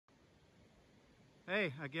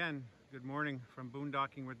Hey, again, good morning from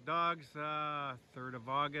Boon-docking with Dogs, 3rd of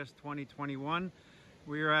August, 2021.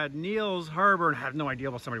 We are at Neil's Harbour, and I have no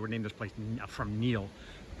idea why somebody would name this place from Neil.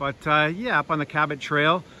 But yeah, up on the Cabot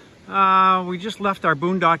Trail. We just left our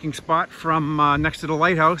boondocking spot from next to the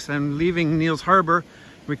lighthouse, and leaving Neil's Harbour,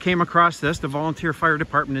 we came across this. The volunteer fire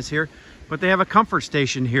department is here, but they have a comfort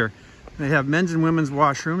station here. They have men's and women's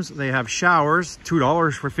washrooms. They have showers,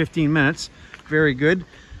 $2 for 15 minutes. Very good.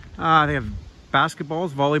 They have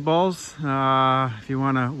basketballs, volleyballs, if you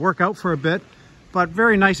want to work out for a bit. But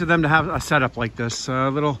very nice of them to have a setup like this. A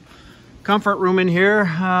little comfort room in here,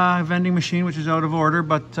 vending machine, which is out of order,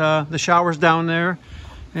 but the shower's down there,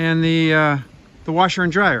 and the washer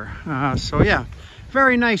and dryer. So yeah,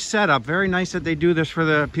 very nice setup. Very nice that they do this for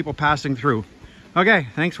the people passing through. Okay,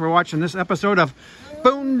 thanks for watching this episode of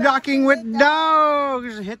Boon-docking with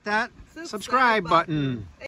Dogs. Hit that subscribe button.